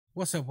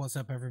What's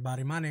up,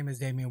 everybody? My name is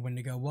Damien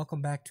Windigo. Welcome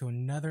back to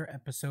another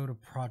episode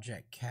of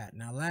Project Cat.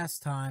 Now,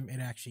 last time it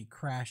actually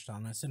crashed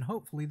on us, and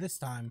hopefully this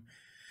time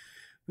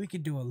we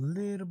could do a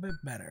little bit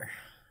better.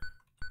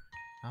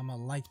 I'm gonna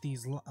light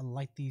these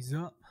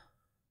up,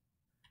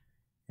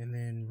 and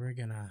then we're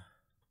gonna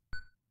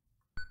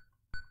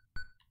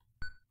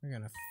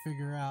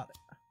figure out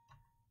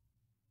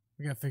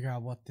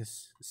what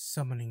this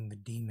summoning the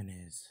demon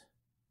is.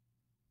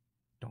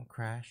 Don't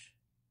crash.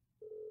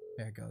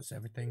 There it goes.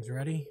 Everything's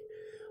ready.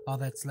 All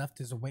that's left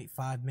is to wait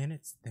 5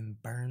 minutes, then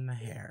burn the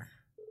hair.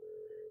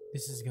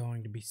 This is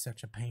going to be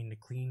such a pain to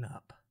clean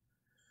up.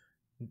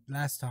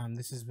 Last time,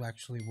 this is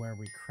actually where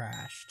we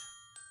crashed.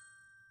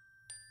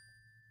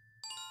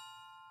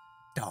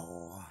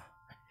 Oh,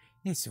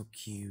 it's so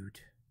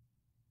cute.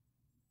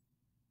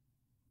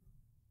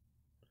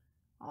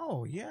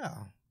 Oh,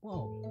 yeah.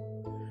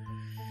 Whoa.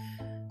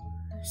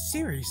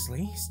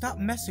 Seriously, stop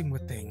messing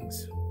with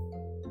things.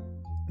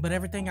 But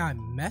everything I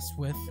mess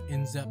with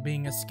ends up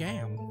being a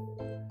scam.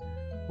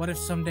 What if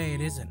someday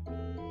it isn't?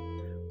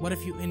 What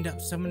if you end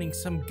up summoning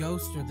some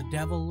ghost or the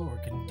devil or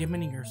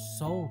condemning your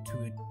soul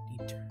to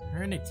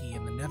eternity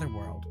in the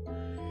netherworld?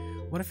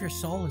 What if your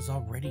soul is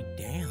already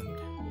damned?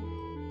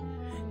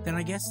 Then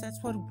I guess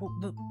that's what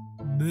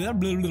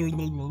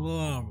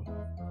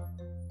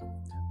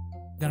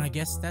Then I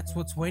guess that's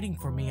what's waiting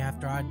for me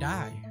after I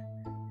die.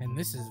 And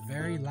this is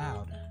very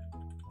loud.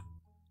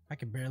 I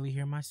can barely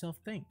hear myself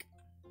think.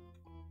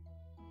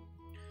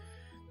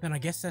 Then I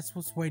guess that's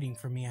what's waiting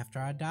for me after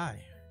I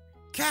die.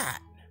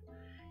 Cat!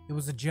 It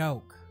was a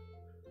joke.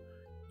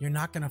 You're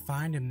not gonna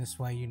find him this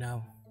way, you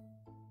know.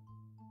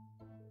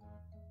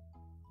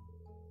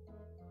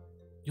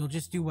 You'll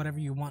just do whatever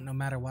you want no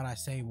matter what I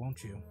say,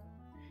 won't you?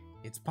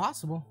 It's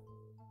possible.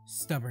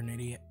 Stubborn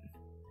idiot.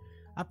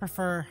 I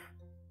prefer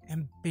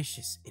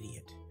ambitious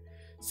idiot.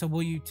 So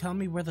will you tell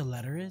me where the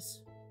letter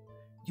is?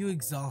 You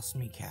exhaust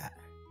me, Cat.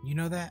 You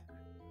know that?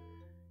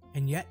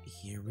 And yet,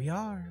 here we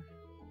are.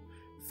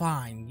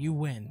 Fine, you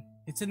win.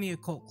 It's in the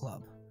occult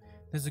club.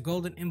 There's a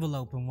golden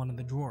envelope in one of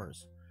the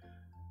drawers.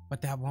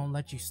 But that won't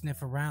let you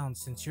sniff around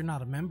since you're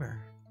not a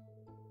member.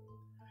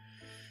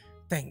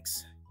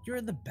 Thanks.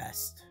 You're the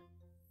best.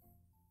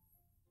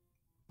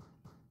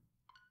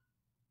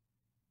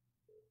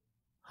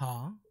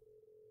 Huh?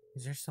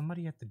 Is there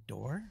somebody at the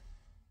door?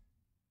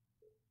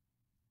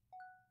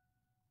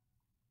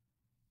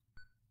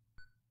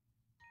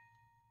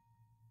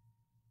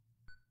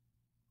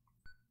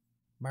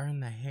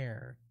 Burn the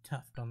hair,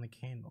 tuft on the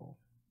candle.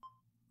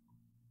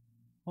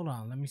 Hold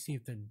on, let me see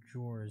if the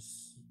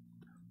drawers...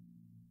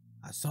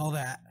 I saw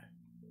that.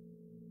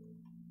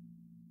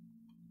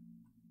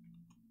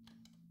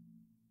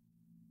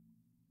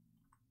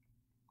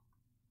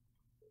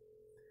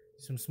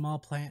 Some small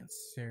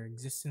plants, their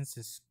existence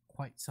is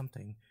quite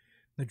something.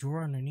 The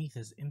drawer underneath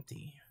is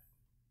empty.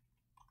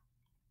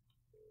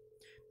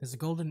 There's a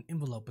golden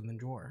envelope in the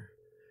drawer.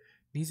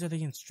 These are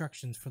the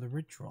instructions for the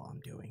ritual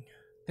I'm doing.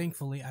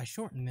 Thankfully, I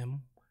shortened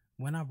them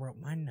when I wrote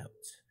my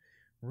notes.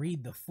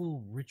 Read the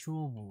full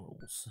ritual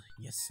rules.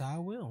 Yes, I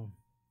will.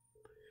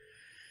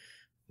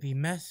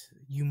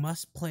 You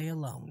must play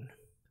alone.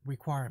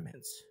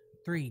 Requirements: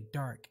 3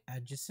 dark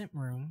adjacent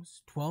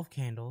rooms, 12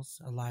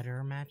 candles, a lighter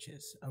or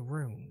matches, a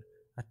rune,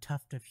 a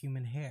tuft of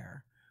human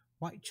hair,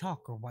 white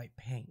chalk or white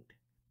paint.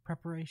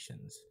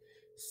 Preparations: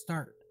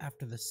 start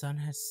after the sun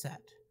has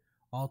set.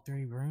 All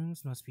 3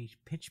 rooms must be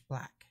pitch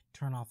black.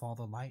 Turn off all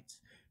the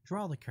lights,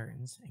 draw the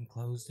curtains, and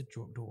close the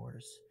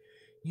doors.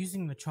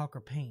 Using the chalk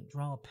or paint,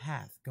 draw a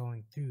path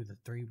going through the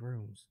 3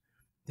 rooms.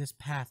 This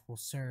path will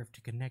serve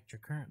to connect your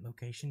current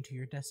location to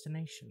your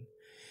destination.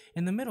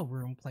 In the middle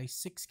room, place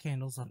 6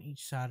 candles on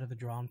each side of the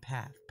drawn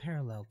path,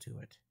 parallel to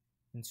it.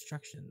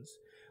 Instructions: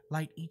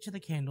 light each of the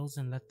candles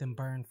and let them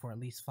burn for at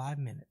least 5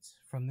 minutes.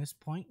 From this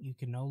point, you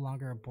can no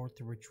longer abort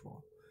the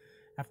ritual.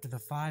 After the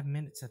 5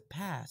 minutes have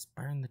passed,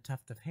 burn the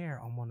tuft of hair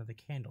on one of the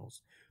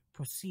candles.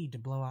 Proceed to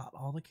blow out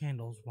all the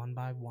candles one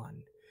by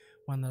one.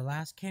 When the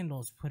last candle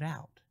is put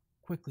out,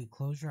 quickly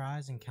close your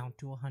eyes and count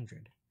to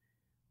 100.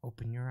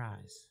 Open your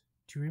eyes.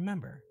 To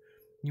remember,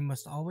 you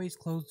must always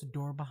close the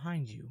door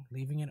behind you.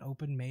 Leaving it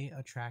open may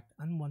attract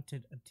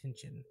unwanted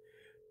attention.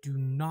 Do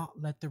not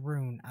let the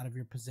rune out of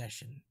your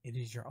possession. It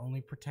is your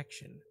only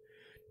protection.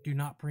 Do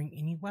not bring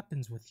any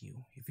weapons with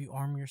you. If you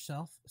arm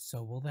yourself,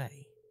 so will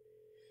they.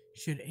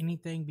 Should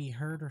anything be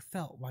heard or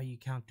felt while you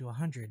count to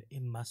 100,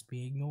 it must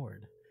be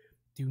ignored.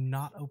 Do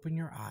not open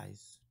your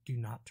eyes. Do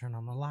not turn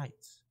on the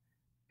lights.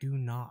 Do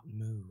not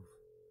move.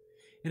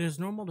 It is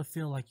normal to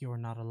feel like you are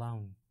not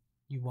alone.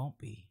 You won't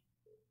be.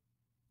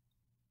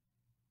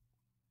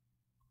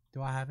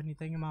 Do I have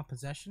anything in my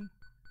possession?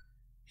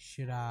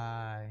 Should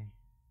I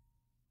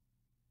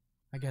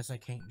guess I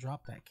can't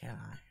drop that, can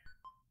I?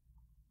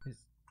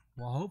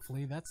 Well,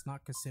 hopefully that's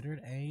not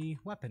considered a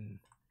weapon.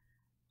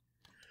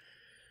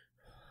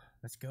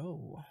 Let's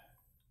go.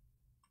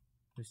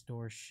 This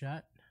door's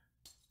shut.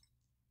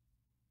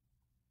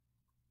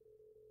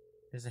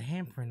 There's a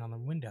handprint on the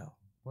window.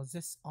 Was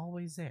this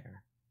always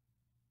there?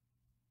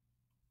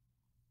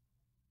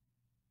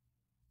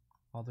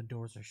 All the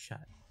doors are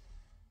shut.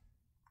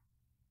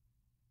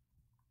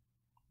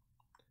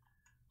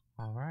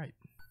 Alright.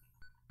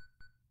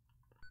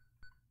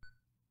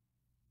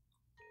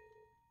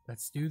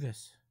 Let's do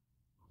this.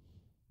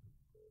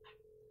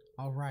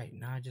 Alright,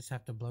 now I just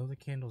have to blow the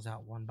candles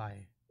out one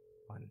by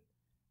one.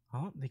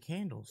 Huh? The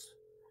candles.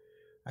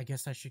 I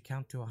guess I should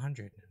count to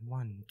 100.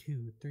 1,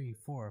 2, 3,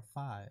 4,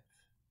 5.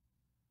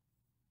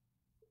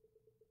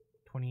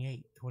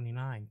 28,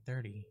 29,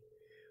 30.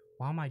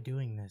 Why am I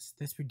doing this?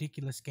 This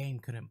ridiculous game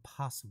couldn't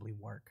possibly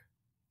work.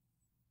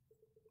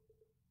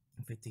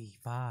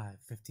 55,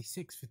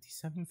 56,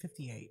 57,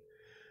 58.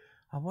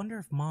 I wonder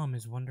if Mom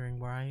is wondering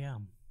where I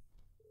am.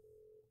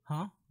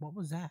 Huh? What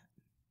was that?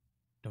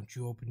 Don't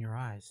you open your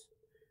eyes.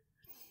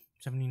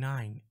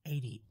 79,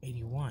 80,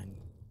 81.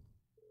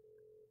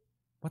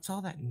 What's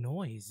all that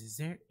noise? Is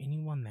there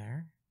anyone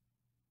there?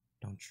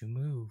 Don't you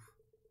move.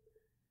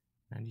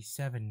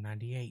 97,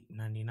 98,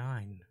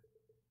 99,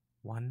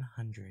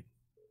 100.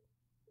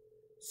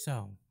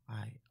 So,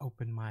 I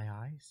open my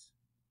eyes.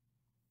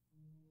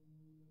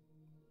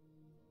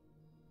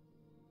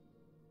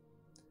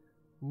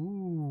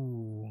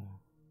 Ooh.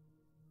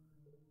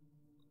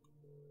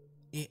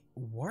 It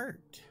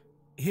worked.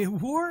 It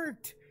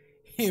worked.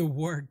 It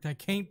worked. I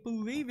can't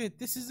believe it.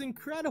 This is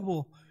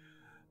incredible.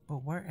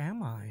 But where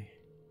am I?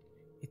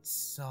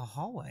 It's a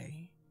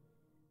hallway.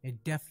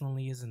 It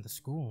definitely isn't the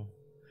school.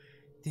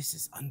 This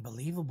is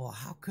unbelievable.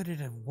 How could it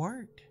have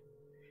worked?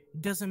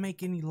 It doesn't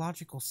make any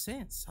logical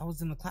sense. I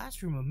was in the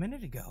classroom a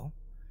minute ago.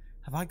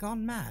 Have I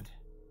gone mad?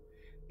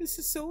 This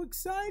is so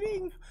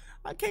exciting.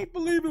 I can't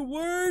believe it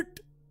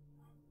worked.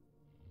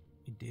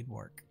 It did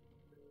work.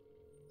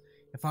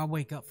 If I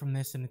wake up from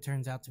this and it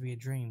turns out to be a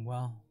dream,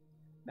 well,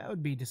 that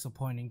would be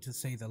disappointing to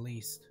say the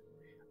least.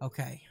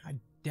 Okay, I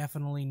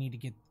definitely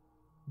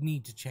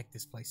need to check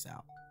this place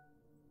out.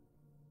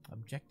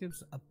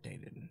 Objectives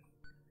updated.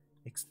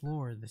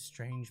 Explore the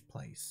strange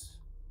place.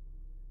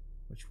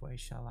 Which way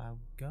shall I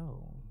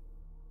go?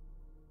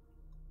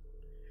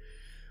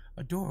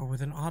 A door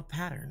with an odd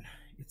pattern.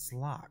 It's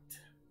locked.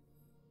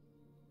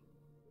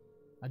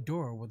 A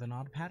door with an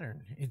odd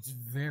pattern. It's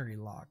very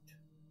locked.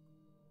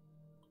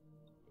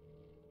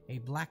 A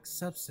black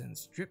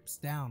substance drips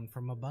down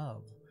from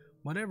above.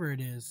 Whatever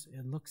it is,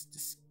 it looks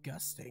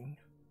disgusting.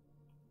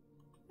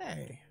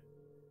 Hey,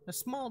 a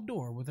small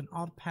door with an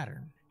odd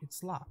pattern.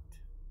 It's locked.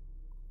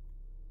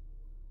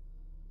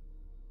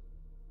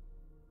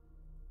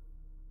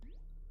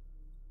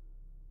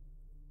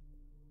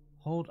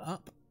 Hold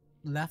up,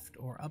 left,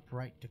 or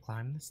upright to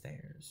climb the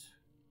stairs.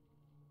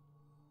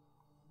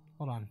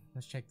 Hold on,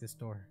 let's check this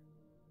door.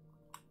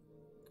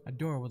 A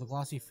door with a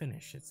glossy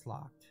finish. It's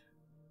locked.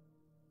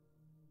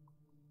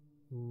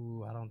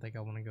 Ooh, I don't think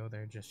I want to go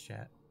there just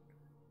yet.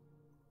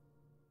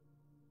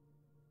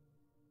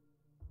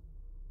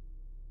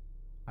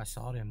 I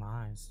saw it in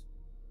my eyes.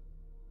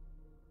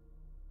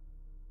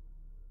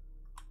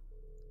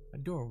 A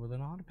door with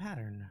an odd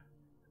pattern.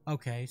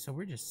 Okay, so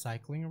we're just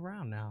cycling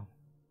around now.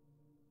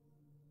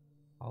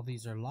 All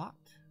these are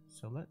locked,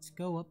 so let's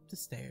go up the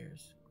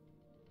stairs.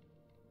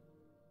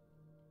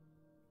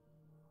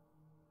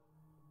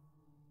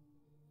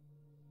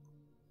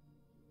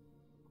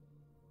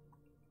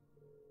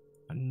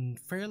 A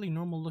fairly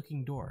normal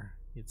looking door.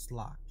 It's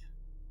locked.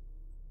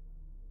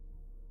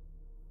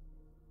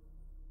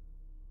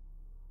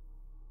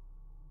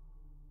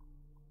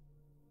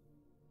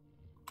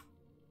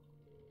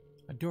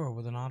 A door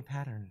with an odd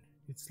pattern.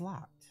 It's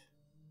locked.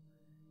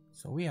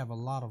 So we have a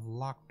lot of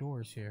locked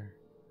doors here.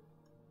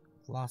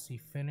 Glossy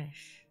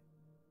finish.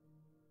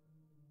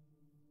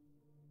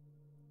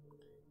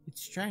 It's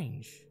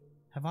strange.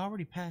 Have I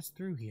already passed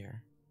through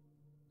here?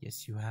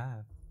 Yes, you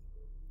have.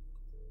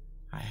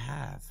 I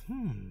have.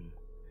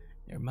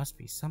 There must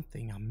be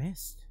something I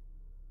missed.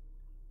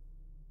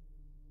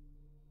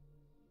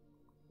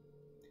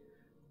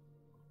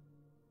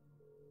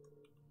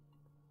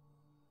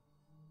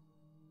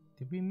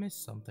 Did we miss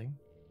something?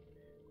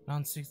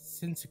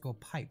 Nonsensical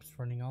pipes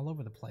running all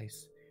over the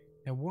place.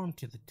 They're warm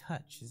to the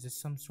touch. Is this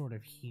some sort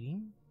of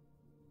heating?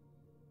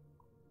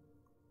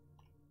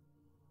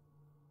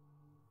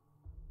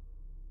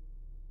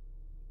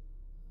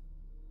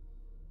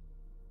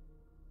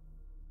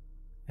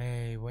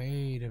 Hey,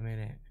 wait a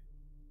minute.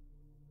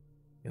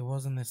 It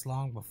wasn't this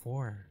long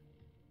before.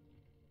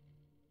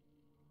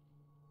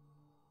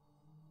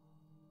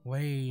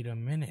 Wait a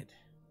minute.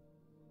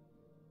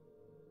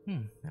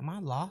 Am I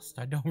lost?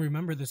 I don't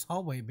remember this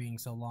hallway being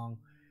so long.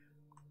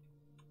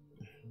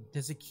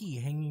 There's a key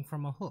hanging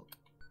from a hook.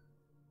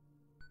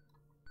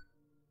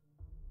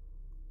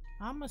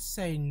 I must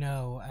say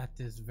no at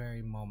this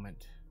very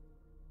moment.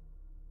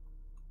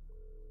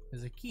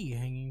 There's a key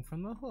hanging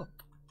from the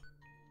hook.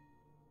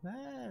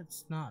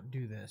 Let's not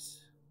do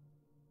this.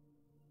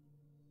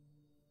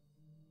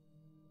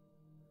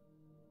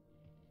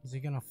 Is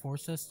it gonna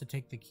force us to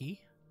take the key?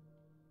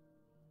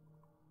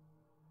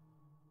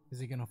 Is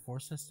it gonna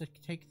force us to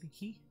take the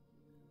key?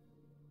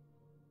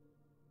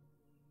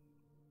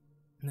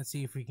 Let's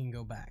see if we can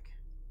go back.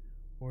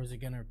 Or is it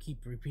gonna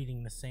keep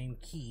repeating the same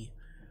key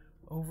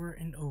over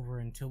and over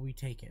until we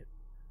take it.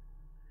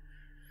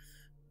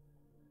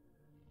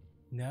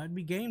 That'd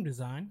be game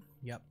design.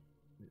 Yep.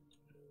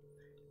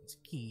 It's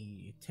a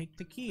key. Take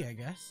the key, I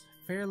guess.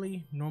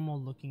 Fairly normal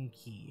looking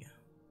key.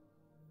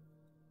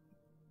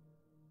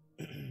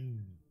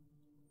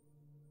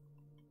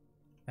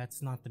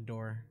 That's not the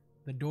door.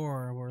 The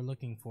door we're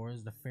looking for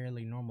is the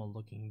fairly normal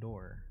looking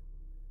door.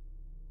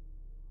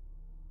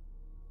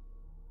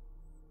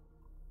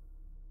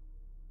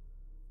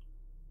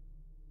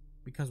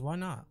 Because why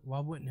not? Why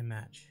wouldn't it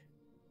match?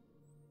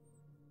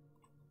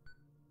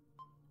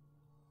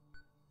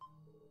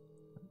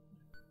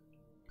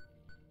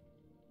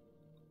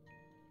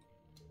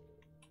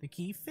 The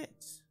key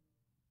fits.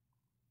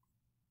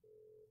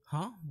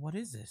 Huh? What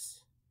is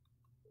this?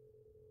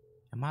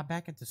 Am I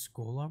back at the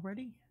school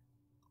already?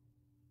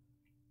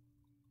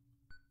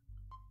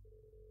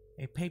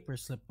 A paper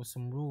slip with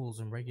some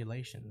rules and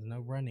regulations. No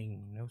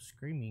running, no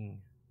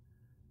screaming.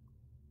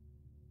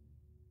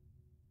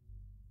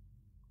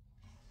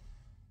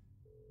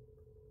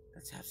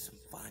 Let's have some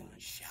fun,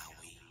 shall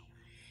we?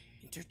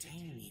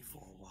 Entertain me for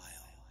a while.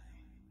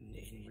 And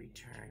in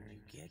return, you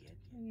get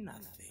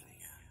nothing.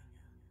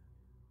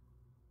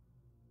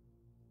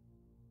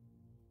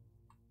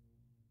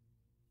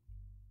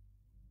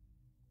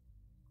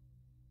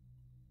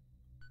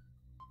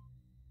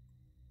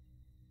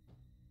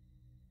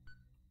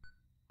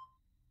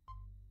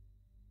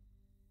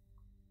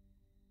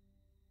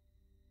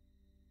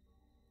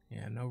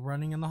 Yeah, no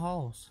running in the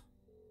halls.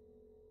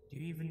 Do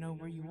you even know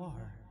where you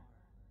are?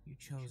 You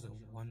chose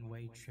a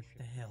one-way trip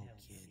to hell,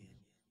 kid.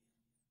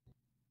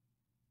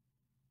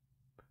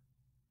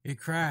 It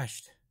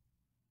crashed.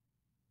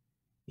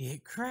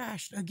 It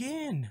crashed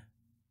again.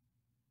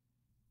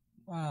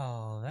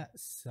 Oh, that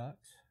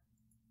sucks.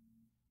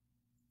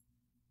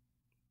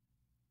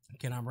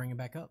 Can I bring it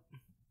back up?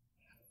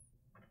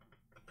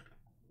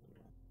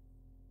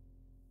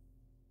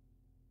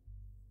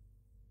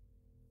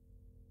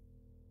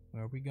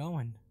 Where are we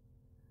going?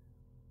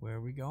 Where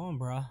are we going,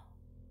 bruh?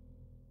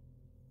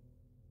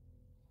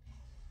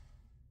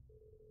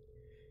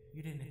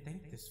 You didn't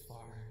think this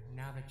far.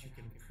 Now that you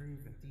can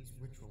prove that these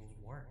rituals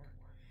work,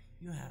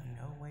 you have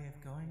no way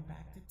of going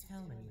back to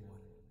tell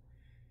anyone.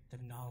 The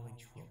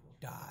knowledge will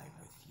die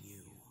with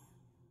you.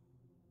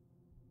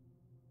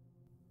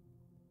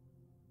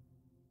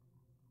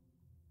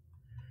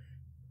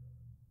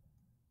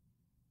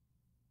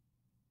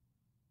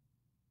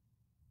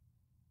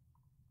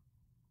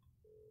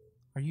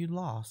 Are you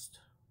lost?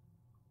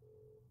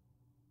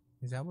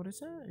 Is that what it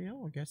said? Yeah,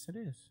 I guess it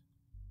is.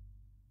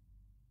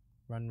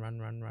 Run, run,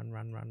 run, run,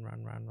 run, run,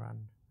 run, run,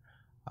 run.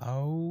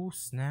 Oh,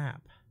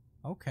 snap.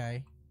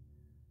 Okay.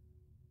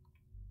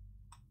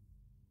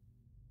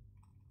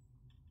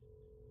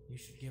 You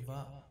should give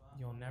up.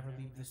 You'll never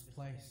leave this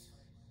place.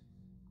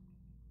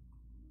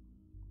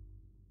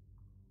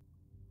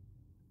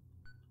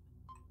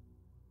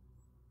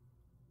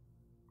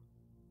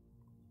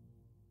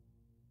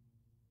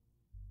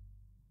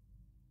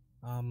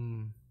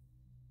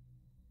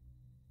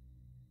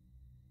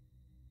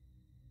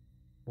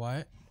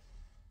 What?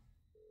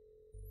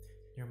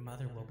 Your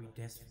mother will be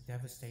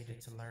devastated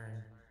to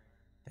learn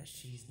that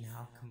she's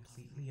now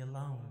completely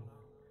alone.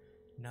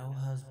 No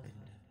husband,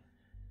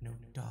 no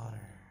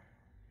daughter.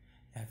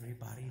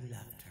 Everybody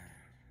left her.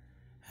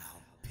 How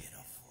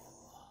pitiful.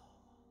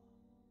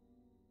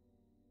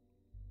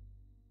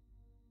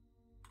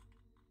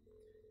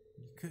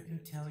 You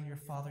couldn't tell your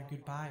father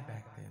goodbye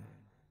back then.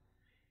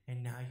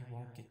 And now you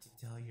won't get to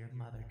tell your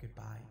mother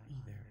goodbye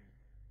either.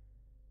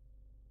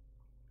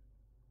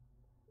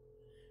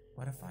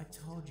 What if I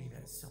told you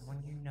that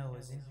someone you know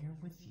is in here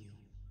with you?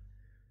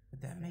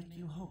 Would that make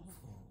you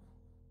hopeful?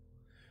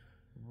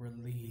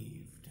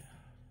 Relieved?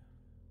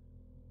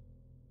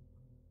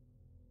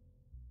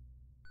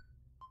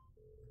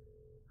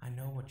 I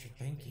know what you're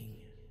thinking.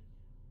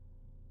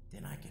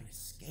 Then I can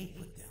escape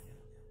with them.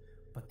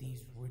 But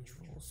these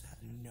rituals have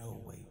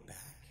no way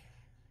back.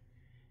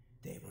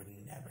 They were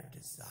never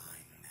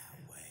designed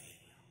that way.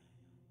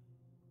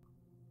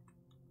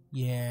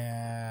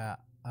 Yeah,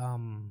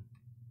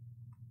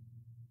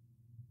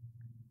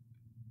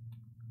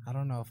 I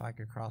don't know if I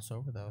could cross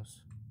over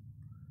those.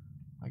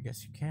 I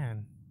guess you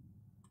can.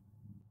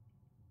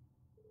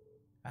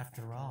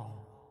 After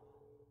all,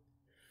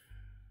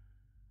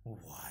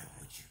 why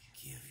would you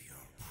give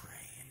your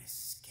prey an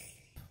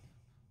escape?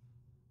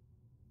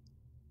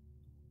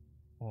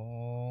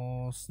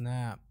 Oh,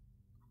 snap.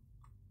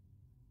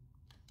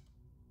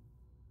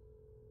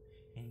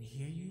 And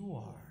here you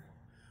are,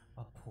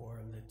 a poor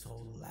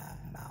little lab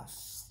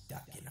mouse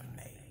stuck in a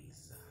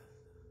maze.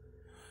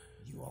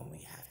 You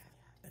only have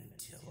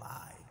until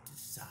I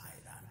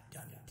decide I'm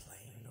done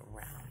playing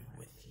around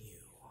with you.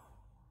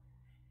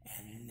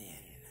 And then...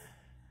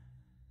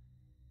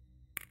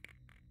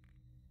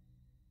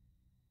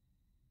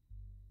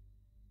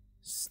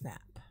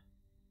 snap.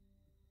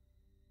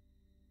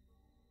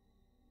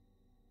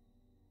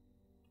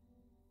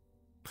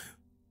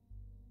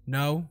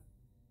 No.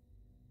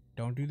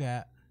 Don't do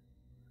that.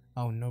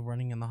 Oh, no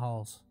running in the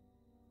halls.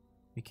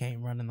 You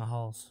can't run in the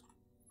halls.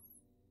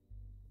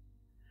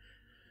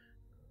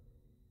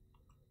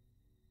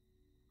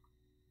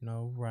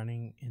 No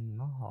running in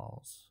the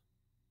halls.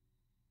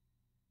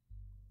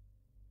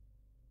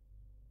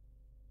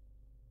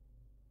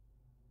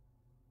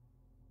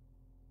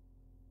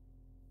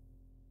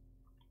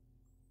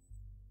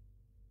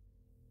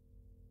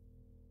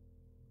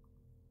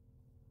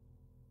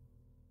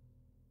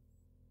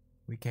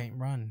 We can't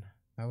run.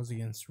 That was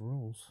against the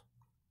rules.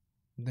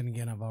 Then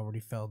again, I've already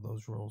failed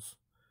those rules.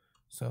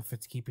 So if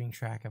it's keeping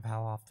track of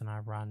how often I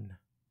run,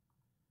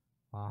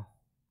 well.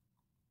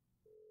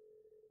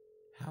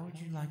 How would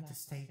you like to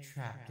stay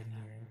trapped in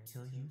here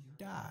until you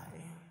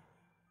die?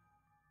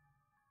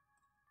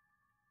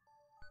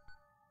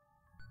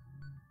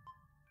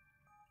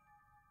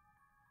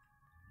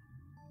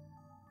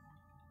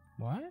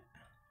 What?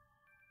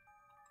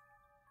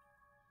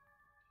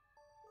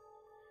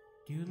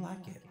 Do you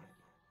like it?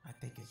 I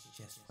think it's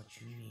just what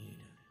you need.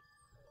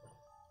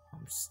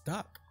 I'm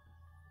stuck.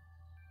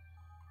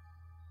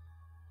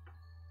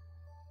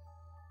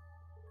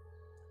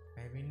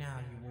 Maybe now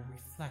you will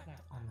reflect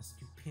on the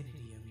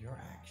stupidity of your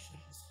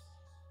actions.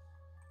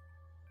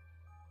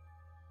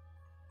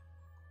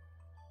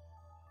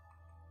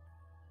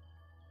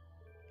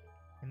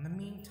 In the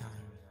meantime,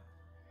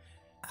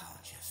 I'll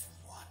just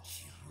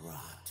watch you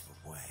rot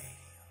away.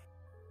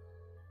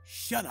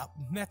 Shut up,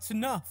 that's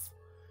enough.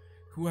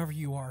 Whoever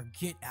you are,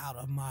 get out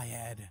of my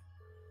head.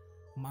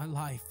 My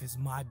life is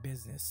my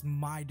business.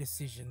 My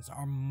decisions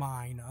are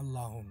mine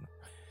alone.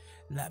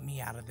 Let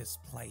me out of this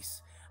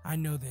place. I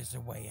know there's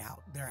a way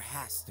out. There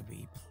has to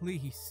be.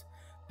 Please.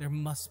 There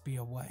must be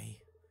a way.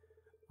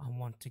 I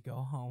want to go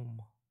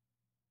home.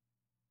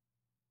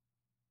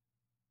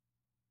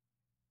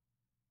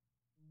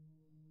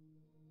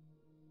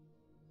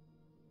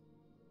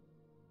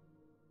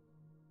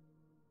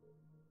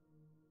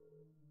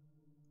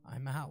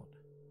 I'm out.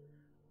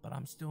 But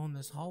I'm still in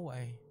this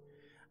hallway.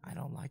 I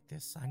don't like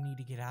this. I need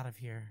to get out of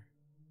here.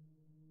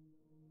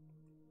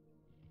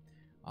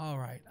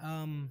 Alright,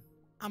 I'm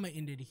gonna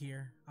end it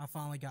here. I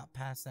finally got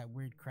past that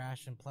weird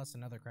crash and plus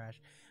another crash.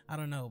 I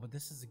don't know, but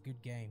this is a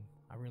good game.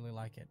 I really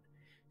like it.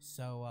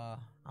 So,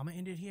 I'm gonna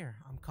end it here.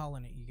 I'm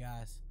calling it, you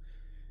guys.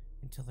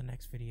 Until the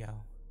next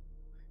video.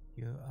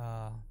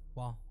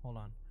 Well, hold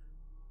on.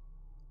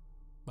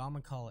 Well, I'm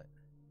gonna call it.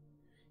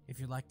 If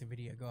you liked the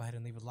video, go ahead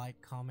and leave a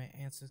like, comment,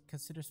 and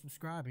consider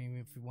subscribing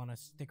if you want to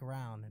stick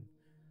around and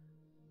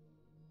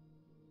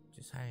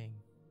just hang.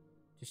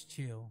 Just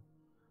chill.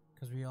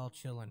 Because we all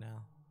chilling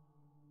now.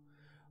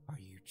 Are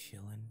you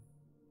chilling?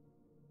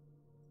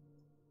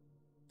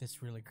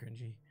 This really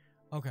cringy.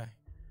 Okay.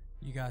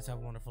 You guys have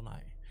a wonderful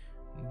night.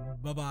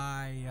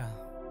 Bye-bye.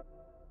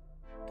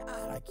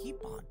 God, I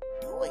keep on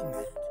doing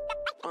that.